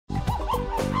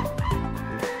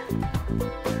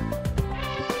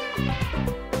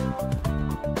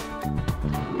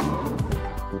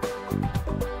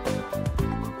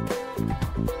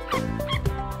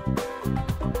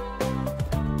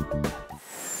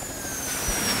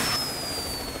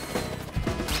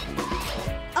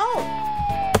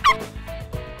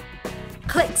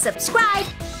subscribe,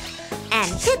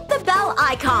 and hit the bell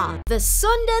icon. The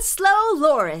Sunda Slow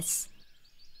Loris.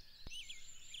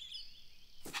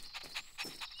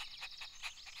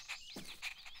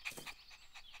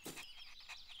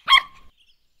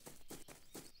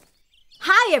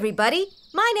 Hi everybody,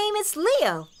 my name is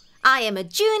Leo. I am a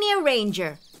junior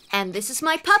ranger, and this is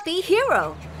my puppy,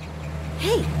 Hero.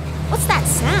 Hey, what's that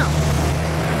sound?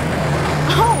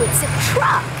 Oh, it's a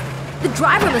truck. The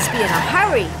driver must be in a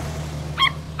hurry.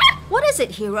 What is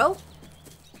it, Hero?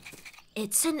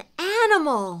 It's an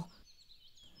animal.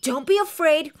 Don't be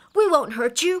afraid, we won't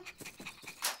hurt you.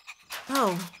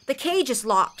 Oh, the cage is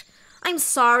locked. I'm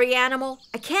sorry, animal,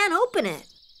 I can't open it.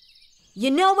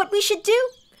 You know what we should do?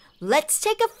 Let's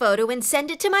take a photo and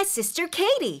send it to my sister,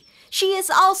 Katie. She is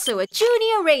also a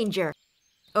junior ranger.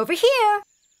 Over here.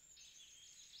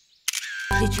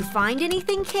 Did you find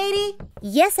anything, Katie?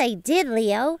 Yes, I did,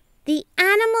 Leo. The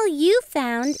animal you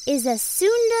found is a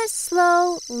Sunda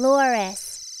slow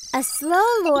loris. A slow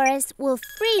loris will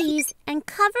freeze and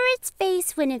cover its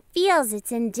face when it feels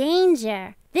it's in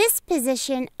danger. This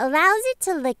position allows it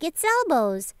to lick its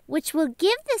elbows, which will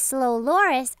give the slow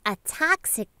loris a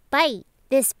toxic bite.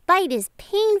 This bite is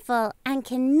painful and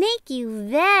can make you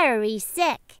very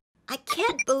sick. I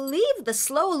can't believe the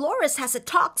slow loris has a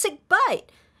toxic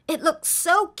bite. It looks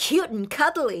so cute and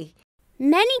cuddly.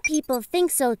 Many people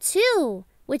think so too,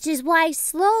 which is why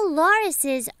slow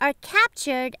lorises are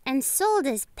captured and sold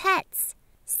as pets.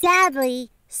 Sadly,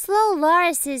 slow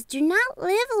lorises do not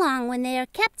live long when they are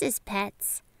kept as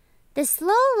pets. The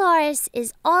slow loris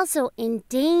is also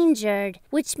endangered,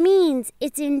 which means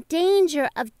it's in danger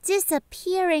of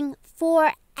disappearing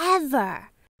forever.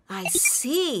 I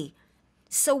see.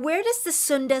 So where does the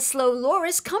Sunda slow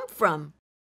loris come from?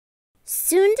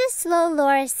 Sunda slow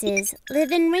lorises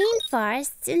live in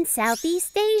rainforests in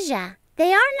Southeast Asia.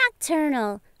 They are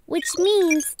nocturnal, which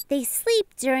means they sleep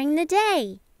during the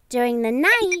day. During the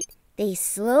night, they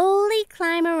slowly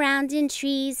climb around in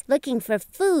trees looking for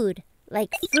food,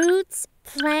 like fruits,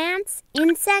 plants,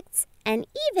 insects, and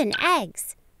even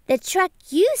eggs. The truck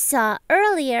you saw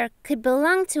earlier could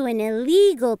belong to an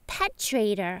illegal pet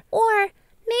trader, or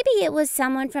maybe it was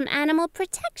someone from animal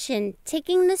protection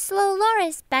taking the slow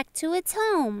loris back to its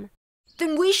home.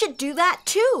 Then we should do that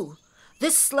too.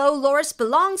 This slow loris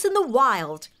belongs in the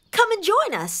wild. Come and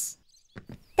join us.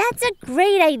 That's a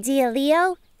great idea,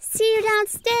 Leo. See you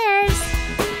downstairs.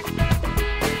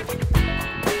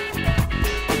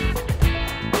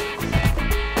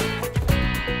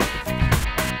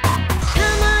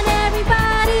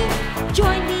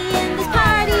 Join me in this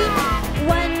party.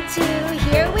 1, 2,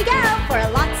 here we go. For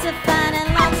lots of fun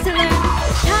and lots to learn.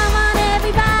 Come on,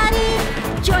 everybody.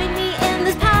 Join me in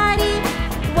this party.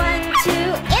 1,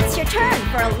 2, it's your turn.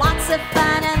 For lots of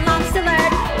fun and lots to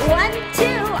learn. 1, 2,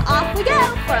 off we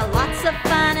go. For lots of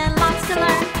fun and lots to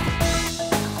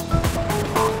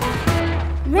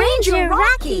learn. Ranger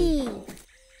Rocky.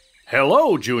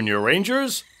 Hello, Junior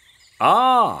Rangers.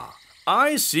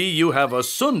 I see you have a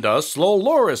Sunda slow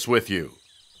loris with you.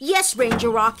 Yes,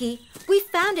 Ranger Rocky. We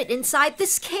found it inside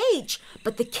this cage,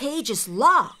 but the cage is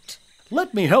locked.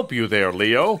 Let me help you there,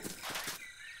 Leo.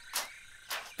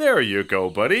 There you go,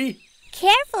 buddy.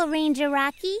 Careful, Ranger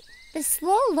Rocky. The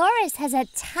slow loris has a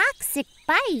toxic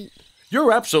bite.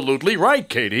 You're absolutely right,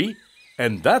 Katie.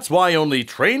 And that's why only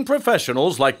trained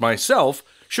professionals like myself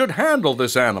should handle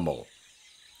this animal.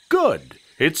 Good.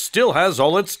 It still has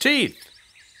all its teeth.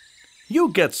 You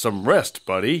get some rest,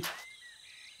 buddy.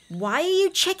 Why are you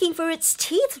checking for its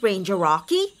teeth, Ranger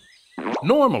Rocky?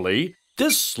 Normally,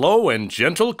 this slow and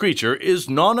gentle creature is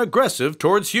non-aggressive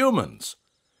towards humans.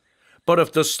 But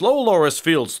if the slow loris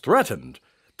feels threatened,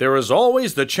 there is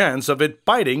always the chance of it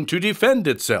biting to defend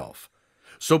itself.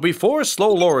 So before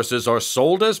slow lorises are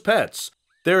sold as pets,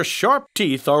 their sharp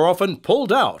teeth are often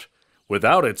pulled out.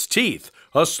 Without its teeth,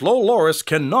 a slow loris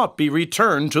cannot be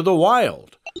returned to the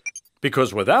wild.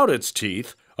 Because without its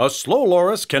teeth, a slow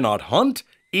loris cannot hunt,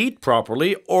 eat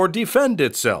properly, or defend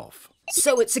itself.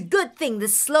 So it's a good thing the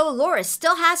slow loris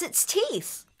still has its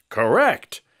teeth.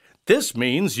 Correct. This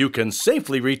means you can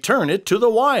safely return it to the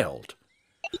wild.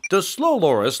 The slow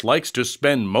loris likes to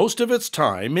spend most of its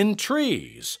time in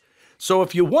trees. So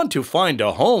if you want to find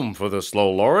a home for the slow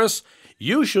loris,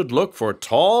 you should look for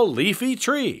tall, leafy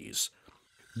trees.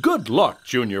 Good luck,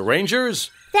 Junior Rangers.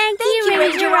 Thank you,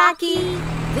 Ranger Rocky.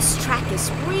 This track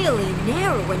is really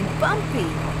narrow and bumpy.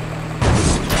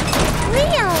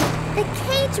 Leo, the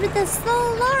cage with the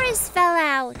slow loris fell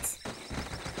out.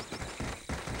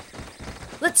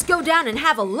 Let's go down and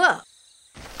have a look.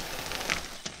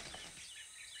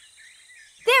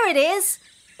 There it is.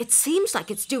 It seems like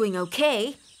it's doing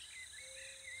okay.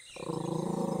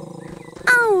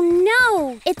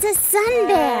 no! It's a sun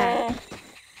bear!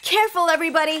 Careful,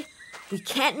 everybody! We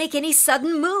can't make any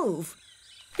sudden move.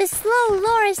 The slow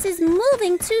loris is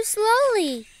moving too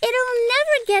slowly. It'll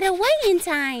never get away in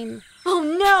time. Oh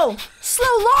no!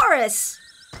 Slow loris!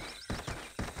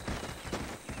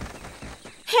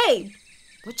 Hey,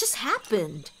 what just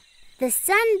happened? The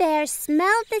sun bear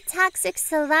smelled the toxic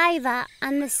saliva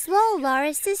on the slow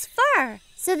loris's fur.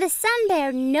 So the sun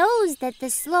bear knows that the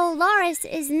slow loris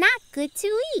is not good to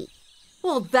eat.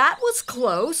 Well, that was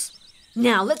close.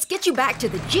 Now let's get you back to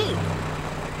the Jeep.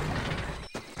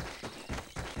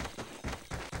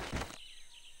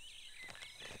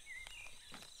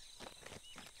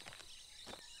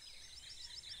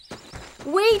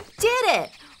 We did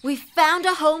it! We found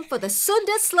a home for the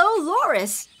Sunda slow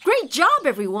loris. Great job,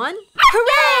 everyone!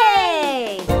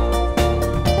 Hooray!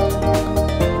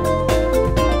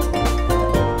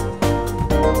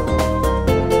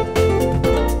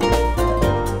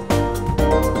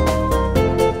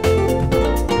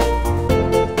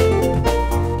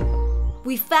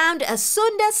 We found a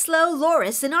Sunda slow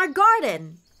loris in our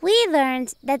garden. We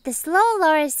learned that the slow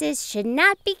lorises should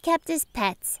not be kept as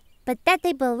pets, but that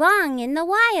they belong in the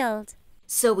wild.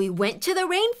 So we went to the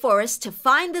rainforest to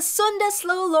find the Sunda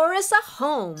slow loris a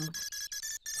home.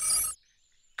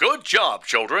 Good job,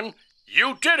 children.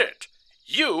 You did it.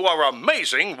 You are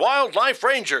amazing wildlife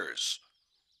rangers.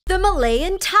 The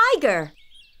Malayan Tiger.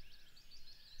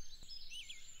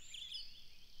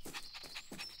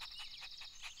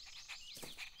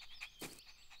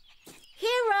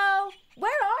 Hero,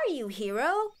 where are you,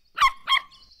 Hero?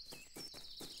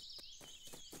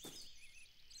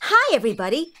 Hi,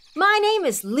 everybody. My name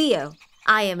is Leo.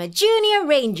 I am a junior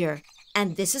ranger,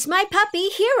 and this is my puppy,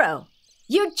 Hero.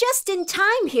 You're just in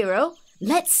time, Hero.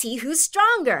 Let's see who's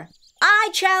stronger. I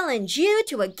challenge you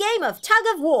to a game of tug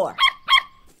of war.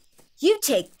 You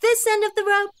take this end of the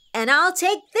rope, and I'll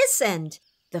take this end.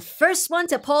 The first one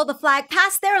to pull the flag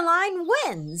past their line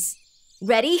wins.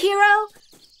 Ready, Hero?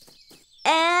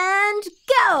 And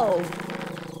go!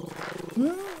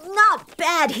 Not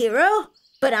bad, Hero,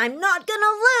 but I'm not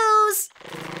gonna lose.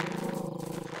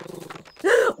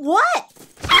 What?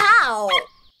 Ow!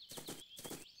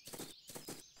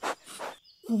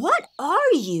 What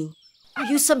are you? Are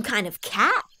you some kind of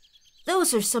cat?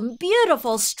 Those are some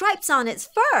beautiful stripes on its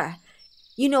fur.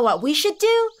 You know what we should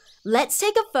do? Let's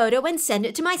take a photo and send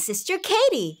it to my sister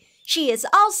Katie. She is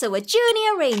also a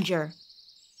junior ranger.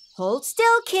 Hold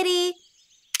still, Kitty.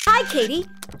 Hi, Katie.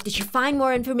 Did you find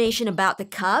more information about the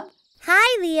cub?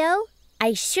 Hi, Leo.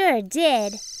 I sure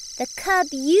did. The cub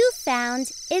you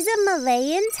found is a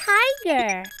Malayan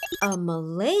tiger. A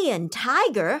Malayan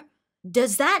tiger?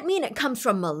 Does that mean it comes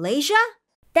from Malaysia?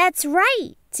 That's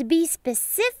right. To be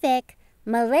specific,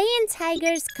 Malayan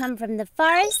tigers come from the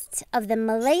forests of the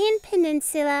Malayan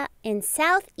Peninsula in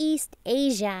Southeast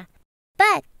Asia.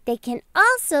 But they can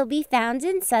also be found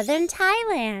in southern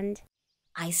Thailand.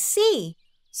 I see.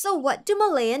 So what do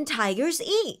Malayan tigers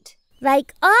eat?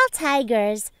 Like all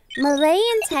tigers,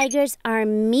 Malayan tigers are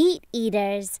meat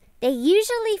eaters. They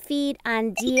usually feed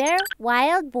on deer,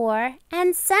 wild boar,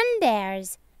 and sun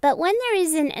bears. But when there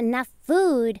isn't enough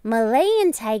food,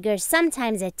 Malayan tigers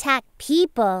sometimes attack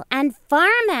people and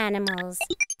farm animals.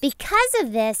 Because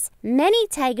of this, many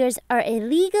tigers are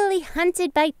illegally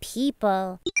hunted by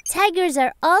people. Tigers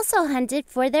are also hunted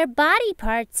for their body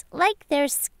parts, like their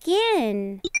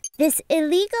skin. This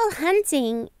illegal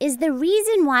hunting is the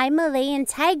reason why Malayan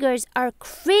tigers are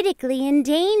critically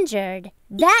endangered.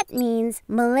 That means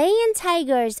Malayan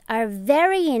tigers are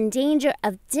very in danger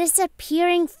of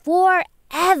disappearing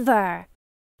forever.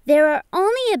 There are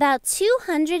only about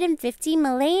 250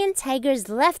 Malayan tigers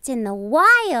left in the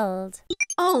wild.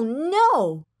 Oh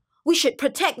no! We should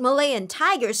protect Malayan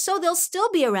tigers so they'll still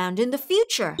be around in the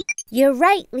future. You're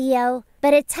right, Leo.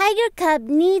 But a tiger cub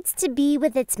needs to be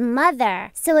with its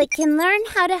mother so it can learn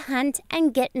how to hunt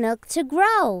and get milk to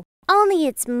grow. Only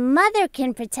its mother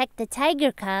can protect the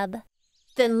tiger cub.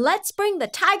 Then let's bring the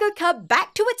tiger cub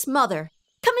back to its mother.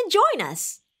 Come and join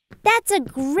us. That's a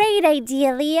great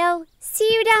idea, Leo. See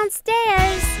you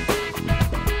downstairs.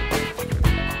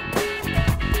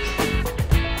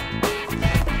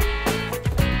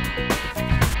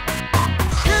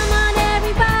 Come on,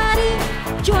 everybody.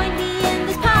 Join me in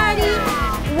this party.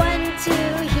 1, 2,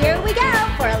 here we go.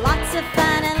 For lots of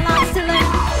fun and lots to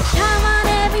learn. Come on,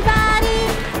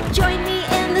 everybody. Join me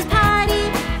in this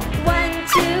party. 1,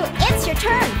 2, it's your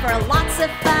turn. For lots of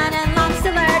fun and lots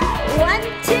to learn. 1,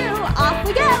 2, off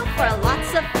we go. For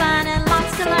lots of fun and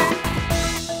lots to learn.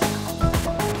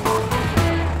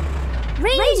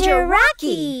 Ranger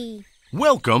Rocky!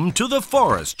 Welcome to the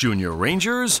forest, Junior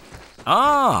Rangers.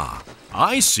 Ah,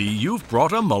 I see you've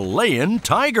brought a Malayan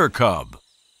tiger cub.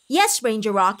 Yes,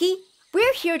 Ranger Rocky.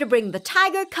 We're here to bring the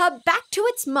tiger cub back to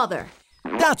its mother.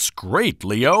 That's great,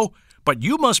 Leo. But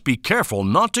you must be careful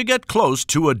not to get close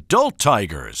to adult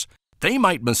tigers. They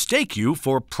might mistake you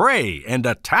for prey and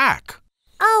attack.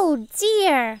 Oh,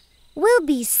 dear. We'll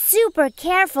be super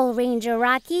careful, Ranger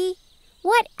Rocky.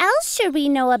 What else should we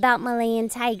know about Malayan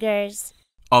tigers?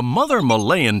 A mother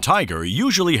Malayan tiger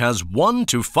usually has 1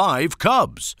 to 5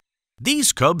 cubs.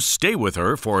 These cubs stay with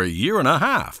her for a year and a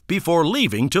half before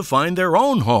leaving to find their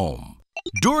own home.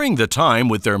 During the time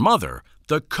with their mother,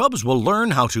 the cubs will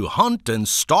learn how to hunt and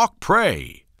stalk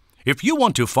prey. If you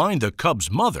want to find the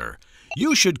cub's mother,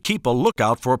 you should keep a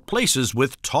lookout for places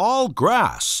with tall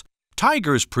grass.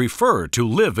 Tigers prefer to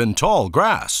live in tall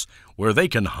grass, where they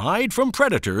can hide from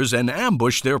predators and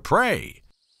ambush their prey.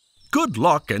 Good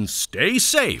luck and stay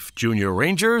safe, Junior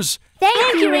Rangers.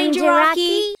 Thank you, Ranger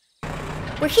Rocky.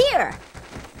 We're here.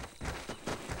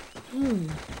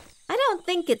 I don't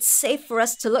think it's safe for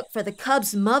us to look for the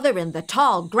cub's mother in the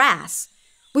tall grass.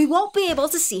 We won't be able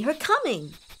to see her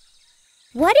coming.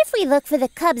 What if we look for the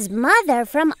cub's mother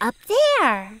from up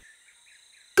there?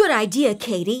 Good idea,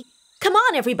 Katie. Come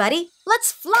on, everybody.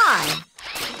 Let's fly.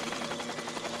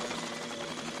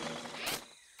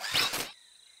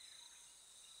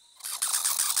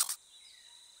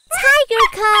 Tiger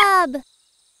cub!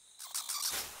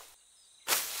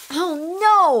 Oh,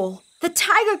 no! The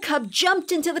tiger cub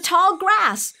jumped into the tall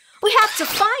grass. We have to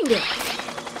find it.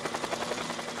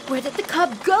 Where did the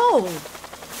cub go?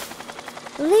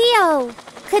 Leo,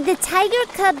 could the tiger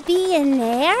cub be in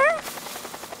there?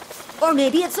 Or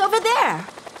maybe it's over there.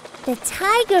 The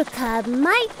tiger cub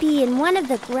might be in one of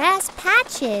the grass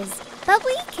patches, but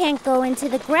we can't go into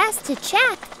the grass to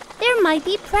check. There might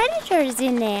be predators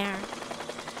in there.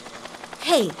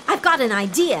 Hey, I've got an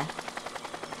idea.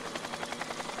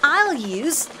 I'll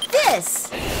use this.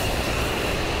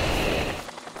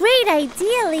 Great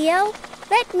idea, Leo.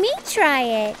 Let me try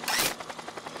it.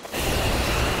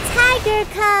 Tiger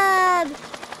cub!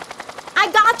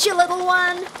 I got you, little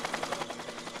one.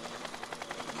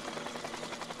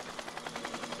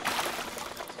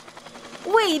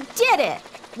 We did it!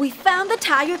 We found the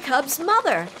tiger cub's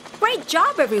mother. Great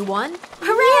job, everyone.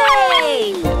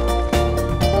 Hooray!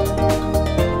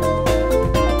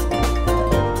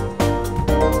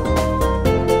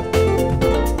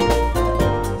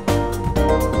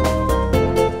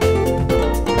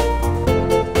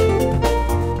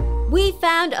 We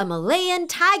found a Malayan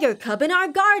tiger cub in our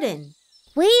garden.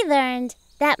 We learned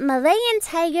that Malayan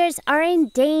tigers are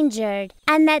endangered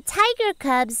and that tiger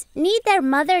cubs need their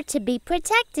mother to be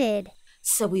protected.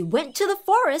 So we went to the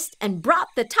forest and brought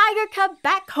the tiger cub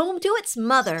back home to its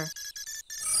mother.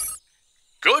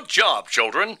 Good job,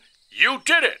 children. You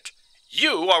did it.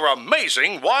 You are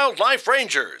amazing wildlife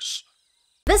rangers.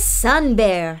 The sun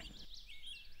bear.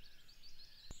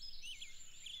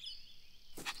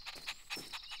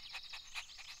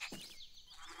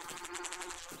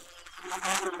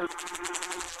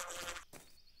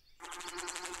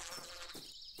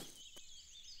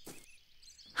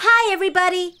 Hi,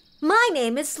 everybody. My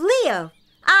name is Leo.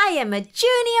 I am a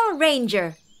junior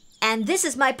ranger. And this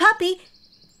is my puppy,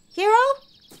 Hero.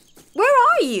 Where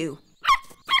are you?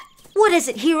 What is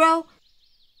it, Hero?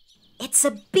 It's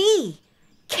a bee.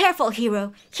 Careful,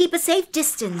 Hero. Keep a safe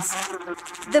distance.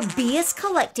 The bee is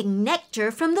collecting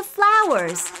nectar from the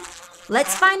flowers.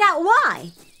 Let's find out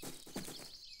why.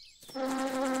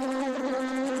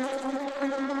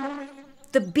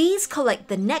 The bees collect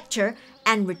the nectar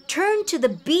and return to the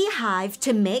beehive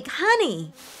to make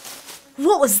honey.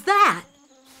 What was that?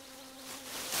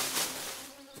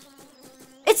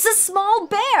 It's a small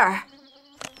bear.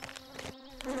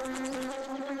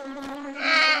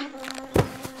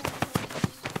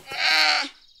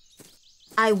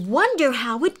 I wonder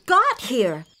how it got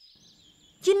here.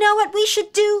 You know what we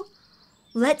should do?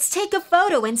 Let's take a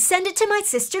photo and send it to my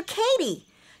sister Katie.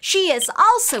 She is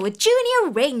also a junior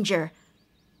ranger.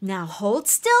 Now hold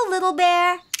still, little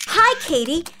bear. Hi,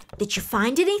 Katie. Did you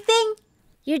find anything?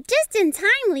 You're just in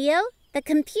time, Leo. The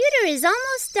computer is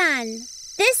almost done.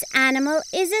 This animal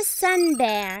is a sun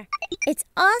bear. It's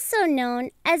also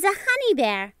known as a honey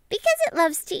bear because it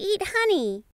loves to eat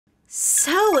honey.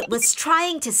 So it was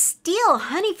trying to steal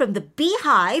honey from the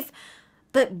beehive.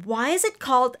 But why is it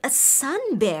called a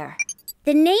sun bear?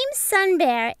 The name sun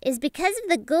bear is because of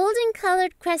the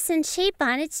golden-colored crescent shape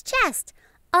on its chest.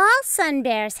 All sun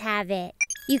bears have it.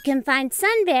 You can find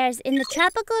sun bears in the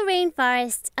tropical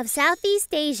rainforests of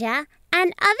Southeast Asia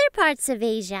and other parts of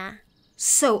Asia.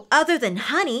 So other than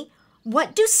honey,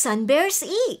 what do sun bears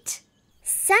eat?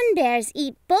 Sun bears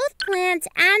eat both plants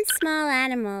and small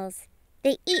animals.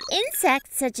 They eat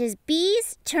insects such as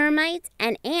bees, termites,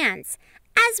 and ants,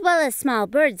 as well as small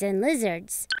birds and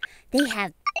lizards. They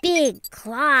have big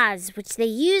claws, which they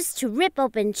use to rip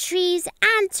open trees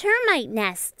and termite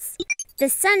nests. The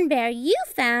sun bear you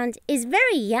found is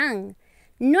very young.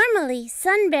 Normally,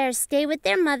 sun bears stay with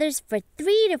their mothers for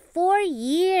 3 to 4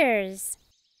 years.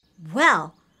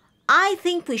 Well, I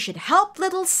think we should help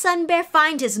little sun bear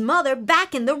find his mother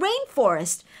back in the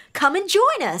rainforest. Come and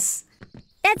join us.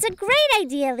 That's a great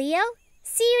idea, Leo.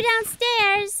 See you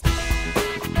downstairs.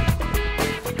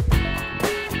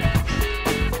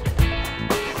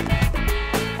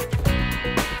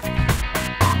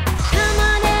 Come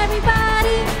on,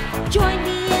 everybody, join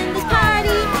me in this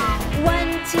party.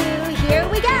 1, 2, here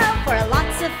we go for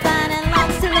lots of fun and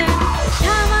lots to learn.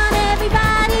 Come on,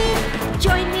 everybody,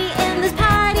 join me in this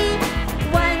party.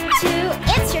 1, 2,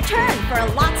 it's your turn for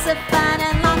lots of fun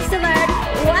and lots to learn.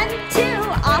 1, 2,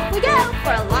 off we go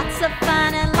for lots of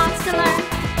fun and lots to learn.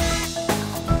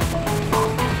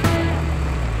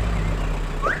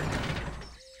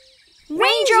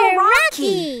 Ranger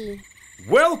Rocky!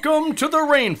 Welcome to the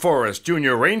rainforest,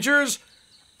 Junior Rangers.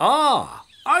 Ah,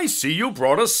 I see you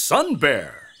brought a sun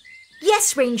bear.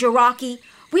 Yes, Ranger Rocky.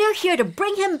 We're here to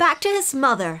bring him back to his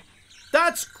mother.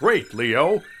 That's great,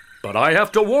 Leo. But I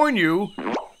have to warn you,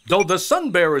 though the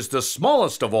sun bear is the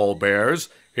smallest of all bears,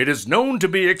 it is known to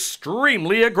be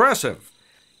extremely aggressive.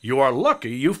 You are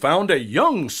lucky you found a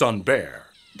young sun bear.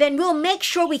 Then we'll make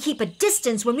sure we keep a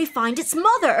distance when we find its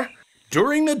mother.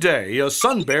 During the day, a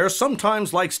sun bear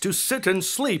sometimes likes to sit and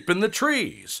sleep in the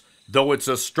trees. Though it's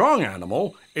a strong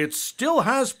animal, it still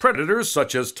has predators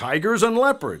such as tigers and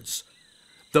leopards.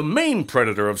 The main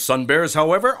predator of sun bears,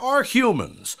 however, are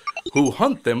humans, who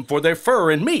hunt them for their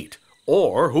fur and meat,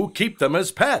 or who keep them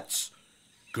as pets.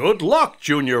 Good luck,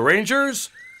 Junior Rangers!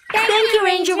 Thank you,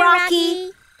 Ranger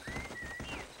Rocky.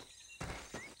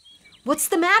 What's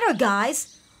the matter,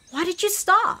 guys? Why did you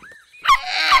stop?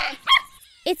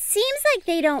 It seems like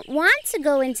they don't want to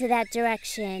go into that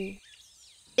direction.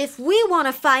 If we want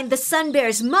to find the sun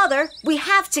bear's mother, we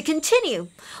have to continue.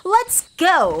 Let's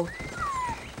go.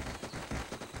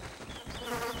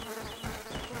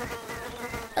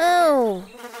 Oh,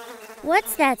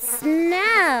 what's that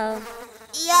smell?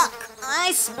 Yuck,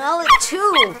 I smell it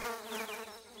too.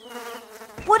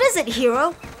 What is it,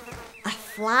 Hero? A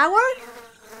flower?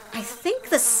 I think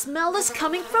the smell is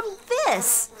coming from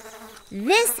this.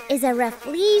 This is a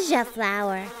rafflesia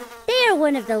flower. They are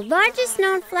one of the largest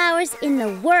known flowers in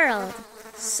the world.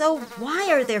 So why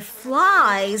are there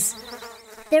flies?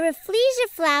 The rafflesia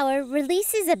flower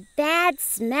releases a bad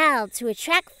smell to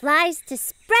attract flies to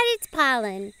spread its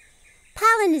pollen.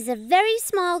 Pollen is a very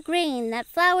small grain that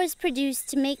flowers produce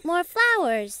to make more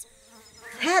flowers.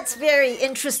 That's very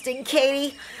interesting,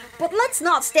 Katie. But let's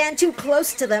not stand too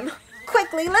close to them.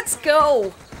 Quickly, let's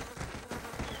go.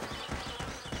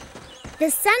 The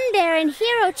sun bear and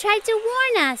Hero tried to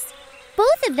warn us.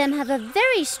 Both of them have a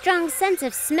very strong sense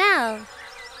of smell.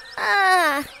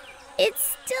 It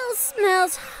still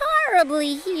smells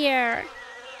horribly here.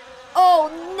 Oh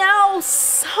no,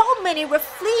 so many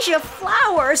rafflesia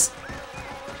flowers.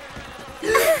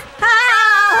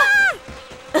 Ah!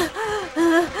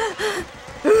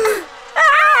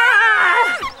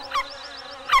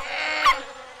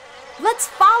 Let's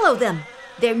follow them.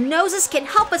 Their noses can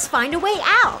help us find a way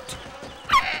out.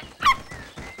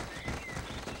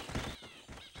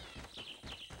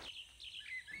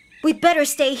 We'd better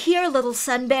stay here, little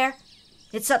sun bear.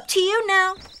 It's up to you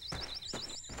now.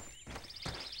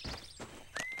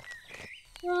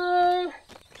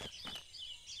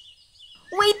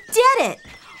 We did it!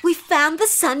 We found the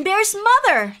sun bear's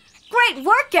mother. Great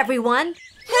work, everyone.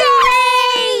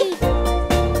 Hooray!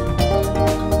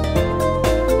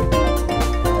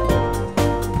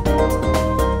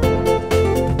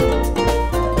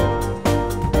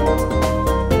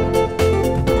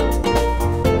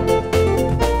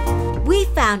 We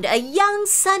found a young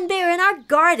sun bear in our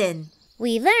garden.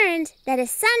 We learned that a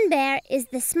sun bear is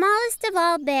the smallest of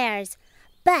all bears,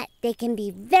 but they can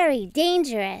be very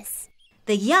dangerous.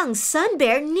 The young sun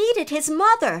bear needed his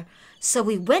mother, so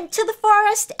we went to the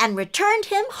forest and returned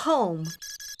him home.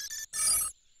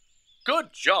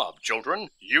 Good job, children.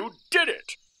 You did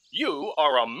it. You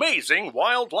are amazing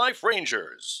wildlife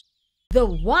rangers. The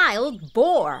wild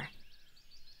boar.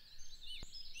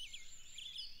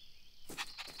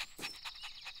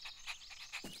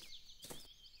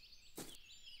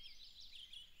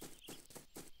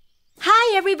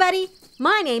 Hi, everybody.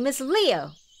 My name is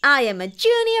Leo. I am a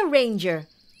junior ranger,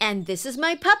 and this is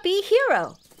my puppy,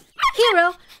 Hero.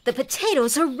 Hero, the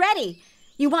potatoes are ready.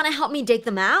 You want to help me dig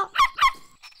them out?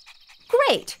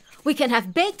 Great. We can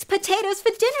have baked potatoes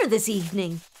for dinner this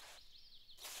evening.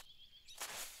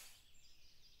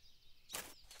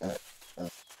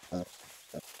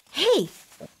 Hey,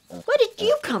 where did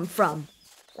you come from?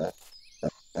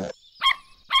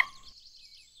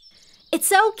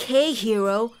 It's okay,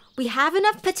 Hero. We have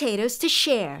enough potatoes to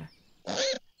share.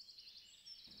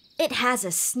 It has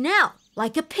a snout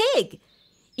like a pig.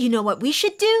 You know what we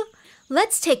should do?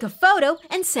 Let's take a photo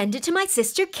and send it to my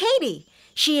sister Katie.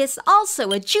 She is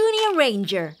also a junior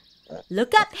ranger.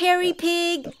 Look up, Hairy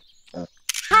Pig.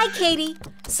 Hi, Katie.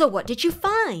 So what did you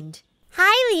find?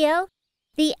 Hi, Leo.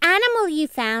 The animal you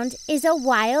found is a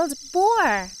wild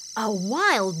boar. A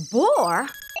wild boar?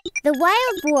 The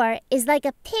wild boar is like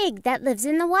a pig that lives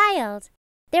in the wild.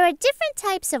 There are different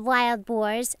types of wild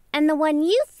boars, and the one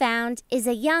you found is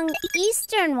a young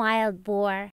eastern wild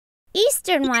boar.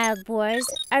 Eastern wild boars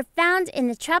are found in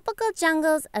the tropical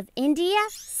jungles of India,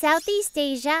 Southeast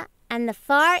Asia, and the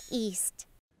Far East.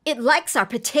 It likes our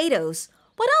potatoes.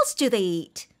 What else do they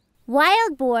eat?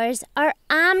 Wild boars are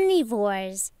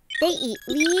omnivores. They eat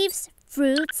leaves,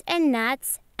 fruits, and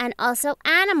nuts, and also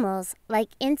animals like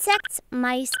insects,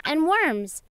 mice, and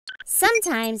worms.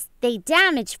 Sometimes they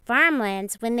damage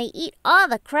farmlands when they eat all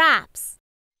the crops.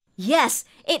 Yes,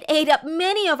 it ate up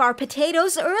many of our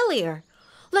potatoes earlier.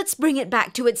 Let's bring it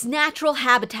back to its natural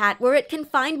habitat where it can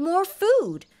find more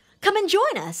food. Come and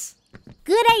join us.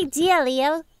 Good idea,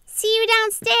 Leo. See you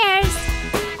downstairs.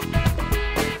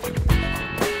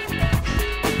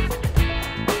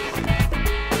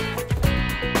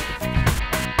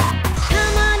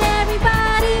 Come on,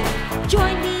 everybody,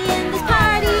 join me in this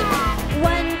party.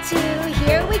 1, 2,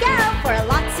 here we go for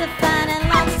lots of fun and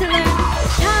lots to learn.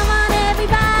 Come on,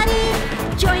 everybody,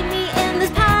 join me in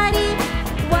this party.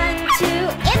 1, 2,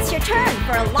 it's your turn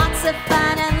for lots of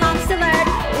fun and lots to learn.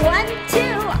 1, 2,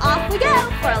 off we go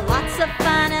for lots of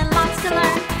fun and lots to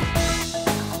learn.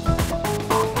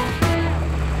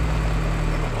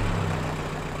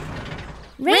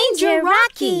 Ranger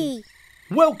Rocky!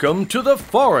 Welcome to the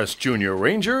forest, Junior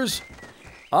Rangers.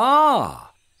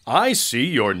 Ah, I see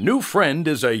your new friend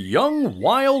is a young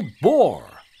wild boar.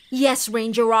 Yes,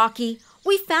 Ranger Rocky.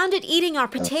 We found it eating our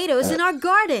potatoes in our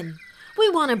garden. We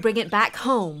want to bring it back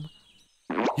home.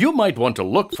 You might want to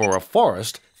look for a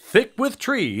forest thick with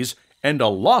trees and a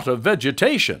lot of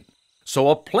vegetation. So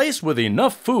a place with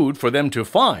enough food for them to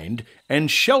find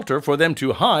and shelter for them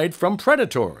to hide from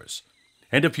predators.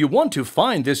 And if you want to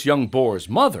find this young boar's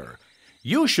mother,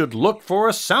 you should look for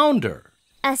a sounder.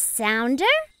 A sounder?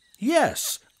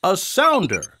 Yes, a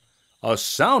sounder. A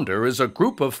sounder is a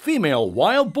group of female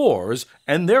wild boars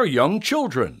and their young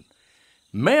children.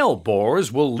 Male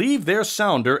boars will leave their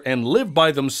sounder and live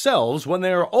by themselves when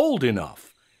they are old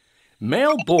enough.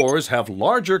 Male boars have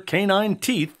larger canine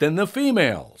teeth than the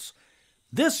females.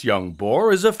 This young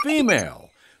boar is a female,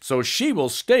 so she will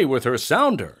stay with her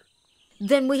sounder.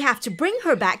 Then we have to bring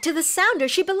her back to the sounder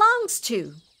she belongs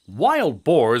to. Wild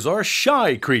boars are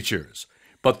shy creatures,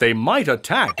 but they might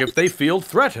attack if they feel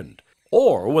threatened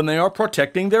or when they are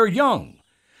protecting their young.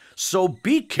 So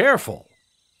be careful.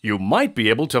 You might be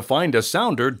able to find a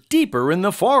sounder deeper in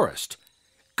the forest.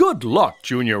 Good luck,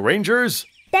 Junior Rangers.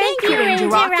 Thank you, Ranger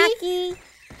Rocky.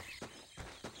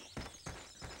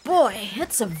 Boy,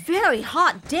 it's a very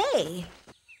hot day.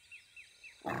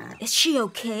 Is she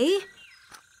okay?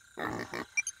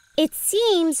 It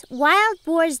seems wild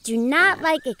boars do not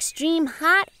like extreme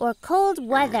hot or cold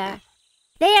weather.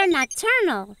 They are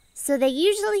nocturnal, so they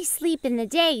usually sleep in the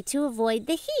day to avoid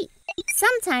the heat.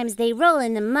 Sometimes they roll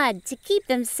in the mud to keep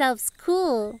themselves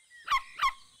cool.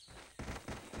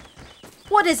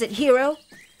 What is it, Hero?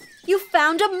 You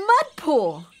found a mud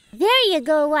pool. There you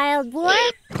go, wild boar.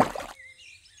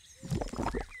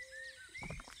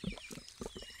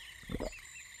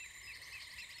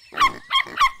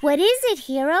 What is it,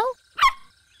 Hero?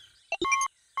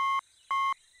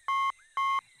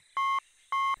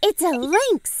 It's a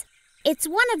lynx. It's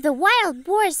one of the wild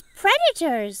boar's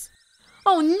predators.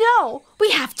 Oh no, we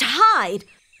have to hide.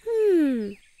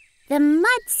 The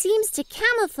mud seems to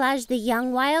camouflage the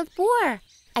young wild boar.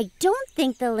 I don't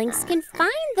think the lynx can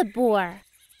find the boar.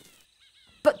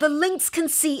 But the lynx can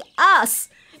see us.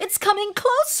 It's coming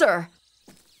closer.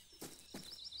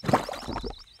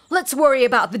 Let's worry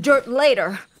about the dirt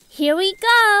later. Here we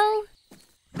go.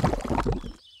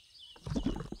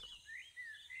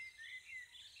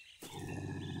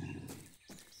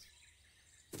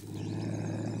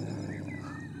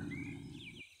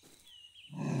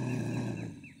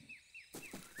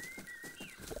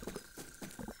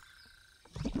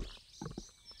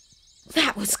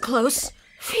 That was close.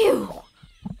 Phew.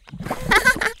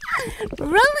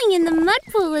 Rolling in the mud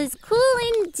pool is cool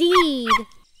indeed.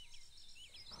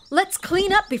 Let's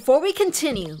clean up before we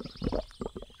continue.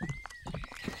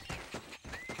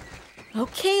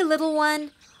 Okay, little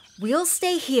one. We'll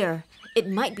stay here. It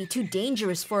might be too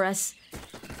dangerous for us.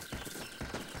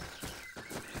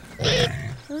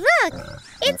 Look,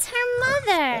 it's her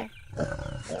mother.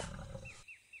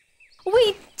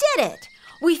 We did it!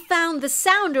 We found the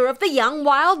sounder of the young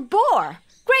wild boar.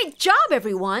 Great job,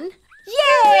 everyone!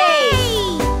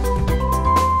 Yay!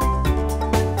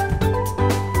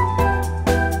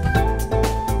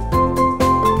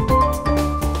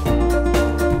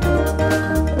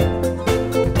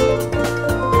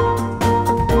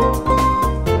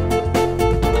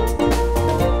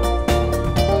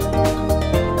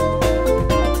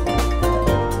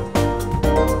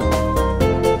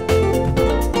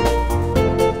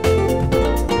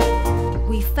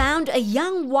 A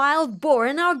young wild boar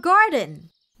in our garden.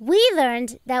 We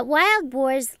learned that wild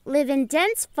boars live in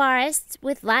dense forests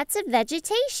with lots of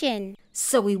vegetation.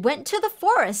 So we went to the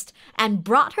forest and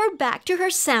brought her back to her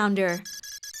sounder.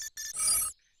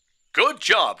 Good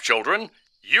job, children.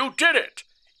 You did it.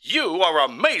 You are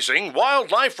amazing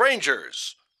wildlife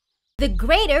rangers. The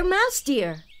greater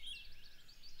Mousedeer.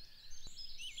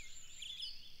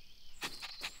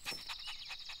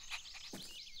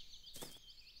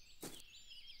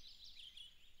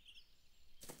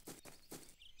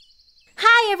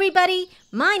 Hi, everybody.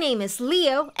 My name is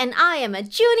Leo, and I am a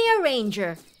junior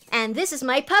ranger. And this is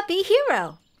my puppy,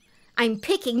 Hero. I'm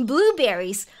picking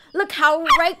blueberries. Look how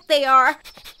ripe they are.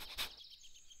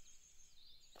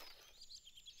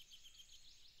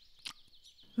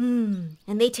 And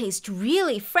they taste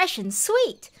really fresh and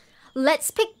sweet.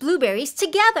 Let's pick blueberries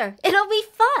together. It'll be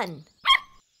fun.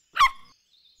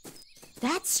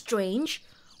 That's strange.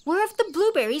 Where have the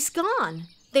blueberries gone?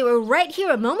 They were right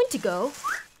here a moment ago.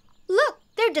 Look,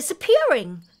 they're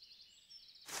disappearing.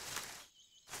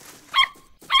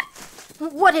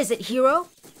 What is it, Hero?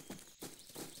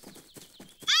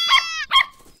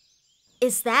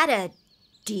 Is that a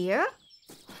deer?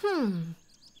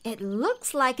 It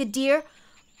looks like a deer,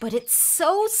 but it's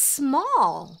so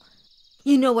small.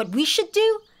 You know what we should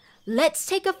do? Let's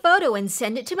take a photo and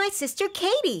send it to my sister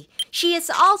Katie. She is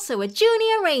also a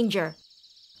junior ranger.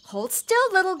 Hold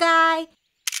still, little guy.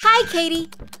 Hi, Katie.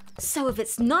 So if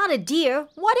it's not a deer,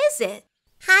 what is it?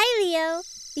 Hi, Leo.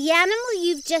 The animal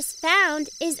you've just found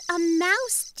is a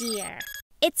mousedeer.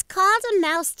 It's called a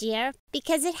mousedeer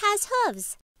because it has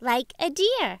hooves, like a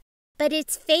deer. But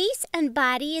its face and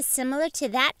body is similar to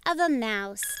that of a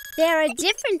mouse. There are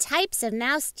different types of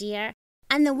mousedeer,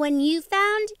 and the one you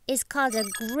found is called a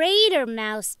greater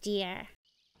mousedeer.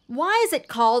 Why is it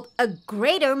called a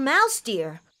greater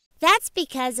mousedeer? That's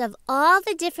because of all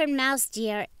the different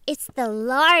mousedeer, it's the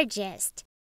largest.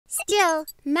 Still,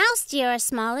 mousedeer are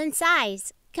small in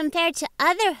size compared to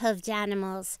other hoofed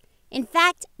animals. In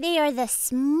fact, they are the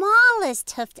smallest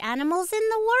hoofed animals in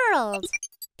the world.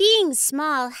 Being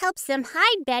small helps them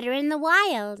hide better in the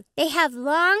wild. They have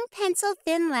long,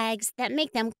 pencil-thin legs that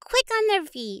make them quick on their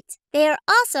feet. They are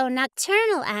also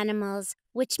nocturnal animals,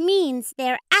 which means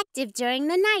they are active during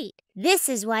the night. This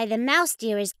is why the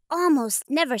mousedeer is almost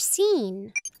never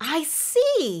seen. I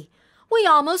see. We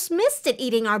almost missed it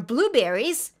eating our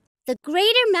blueberries. The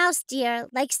greater mousedeer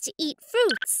likes to eat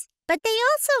fruits, but they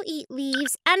also eat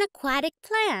leaves and aquatic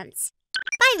plants.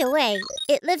 By the way,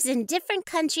 it lives in different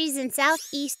countries in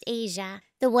Southeast Asia.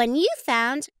 The one you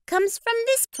found comes from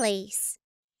this place.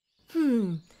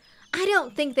 I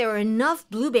don't think there are enough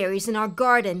blueberries in our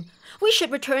garden. We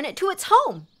should return it to its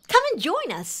home. Come and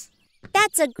join us.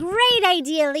 That's a great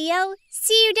idea, Leo.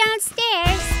 See you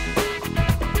downstairs.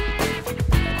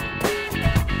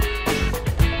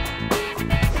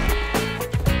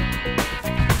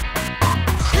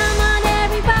 Come on,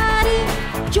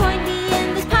 everybody. Join me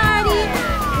in this party.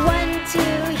 1, 2,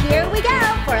 here we go.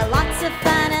 For lots of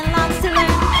fun and lots to learn.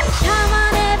 Come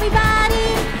on,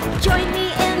 everybody. Join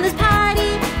me in this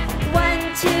party.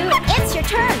 1, 2, it's your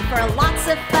turn. For lots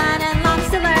of fun and lots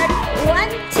to learn. 1,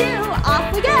 2,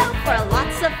 off we go. For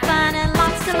lots of fun and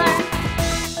lots to learn.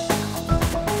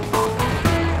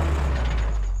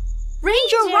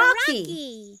 Ranger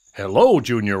Rocky! Hello,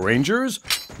 Junior Rangers.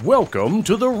 Welcome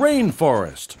to the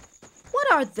rainforest.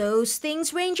 What are those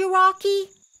things, Ranger Rocky?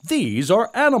 These are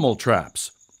animal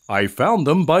traps. I found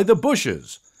them by the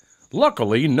bushes.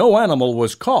 Luckily, no animal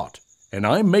was caught, and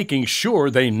I'm making sure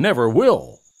they never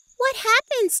will. What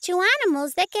happens to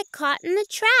animals that get caught in the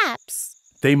traps?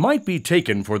 They might be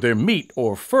taken for their meat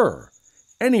or fur.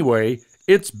 Anyway,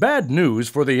 it's bad news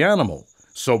for the animal,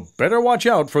 so better watch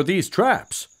out for these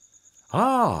traps.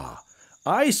 Ah,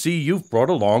 I see you've brought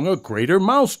along a greater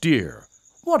mousedeer.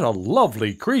 What a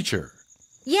lovely creature.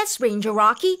 Yes, Ranger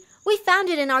Rocky. We found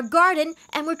it in our garden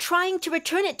and we're trying to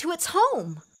return it to its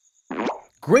home.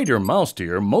 Greater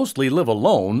mousedeer mostly live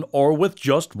alone or with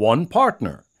just one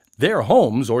partner. Their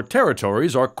homes or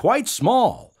territories are quite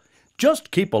small.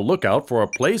 Just keep a lookout for a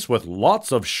place with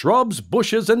lots of shrubs,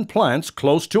 bushes, and plants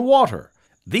close to water.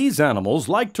 These animals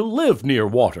like to live near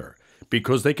water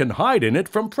because they can hide in it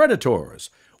from predators,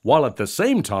 while at the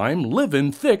same time live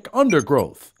in thick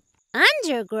undergrowth.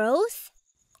 Undergrowth?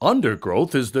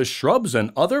 Undergrowth is the shrubs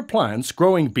and other plants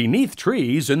growing beneath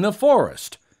trees in the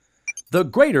forest. The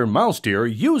greater mousedeer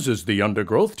uses the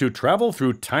undergrowth to travel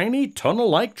through tiny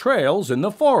tunnel-like trails in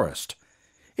the forest.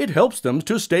 It helps them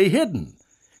to stay hidden.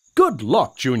 Good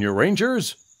luck, Junior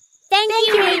Rangers! Thank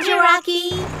you, Ranger Rocky!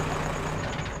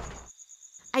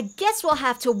 I guess we'll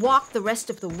have to walk the rest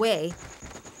of the way.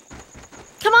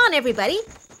 Come on, everybody!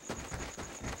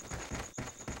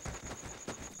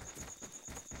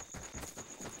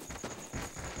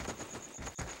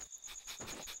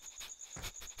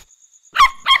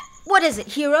 What is it,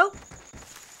 Hero?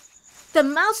 The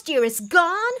mousedeer is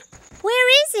gone? Where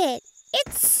is it?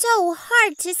 It's so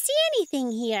hard to see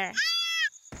anything here.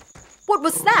 What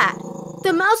was that?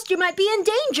 The mousedeer might be in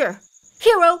danger.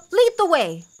 Hero, lead the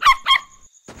way.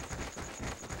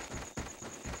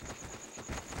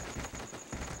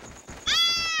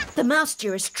 The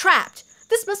mousedeer is trapped.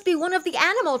 This must be one of the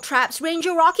animal traps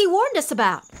Ranger Rocky warned us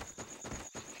about.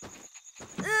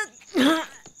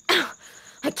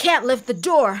 I can't lift the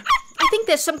door. I think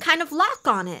there's some kind of lock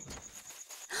on it.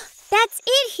 That's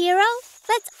it, Hero.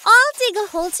 Let's all dig a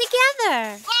hole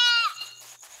together.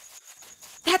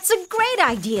 That's a great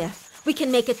idea. We can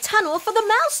make a tunnel for the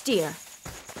mousedeer.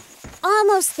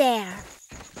 Almost there.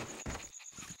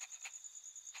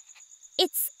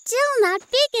 It's still not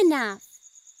big enough.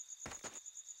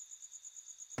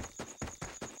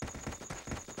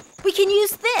 We can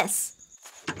use this.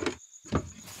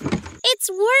 It's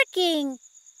working.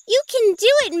 You can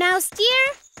do it,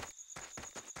 Mousedeer.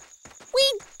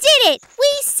 We did it!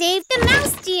 We saved the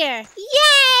Mousedeer!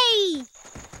 Yay!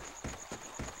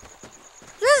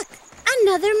 Look,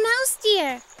 another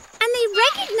Mousedeer. And they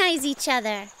recognize each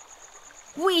other.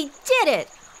 We did it!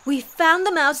 We found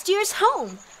the mousedeer's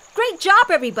home. Great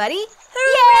job, everybody!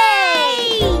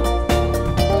 Hooray! Yay!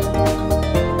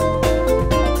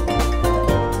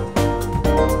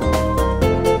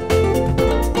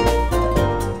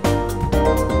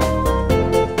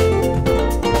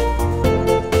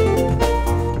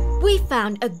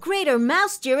 Found a greater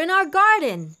mousedeer in our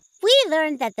garden. We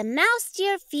learned that the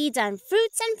mousedeer feeds on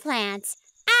fruits and plants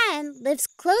and lives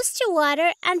close to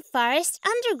water and forest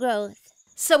undergrowth.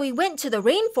 So we went to the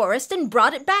rainforest and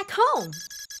brought it back home.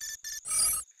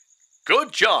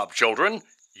 Good job, children.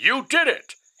 You did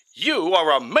it. You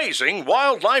are amazing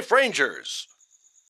wildlife rangers.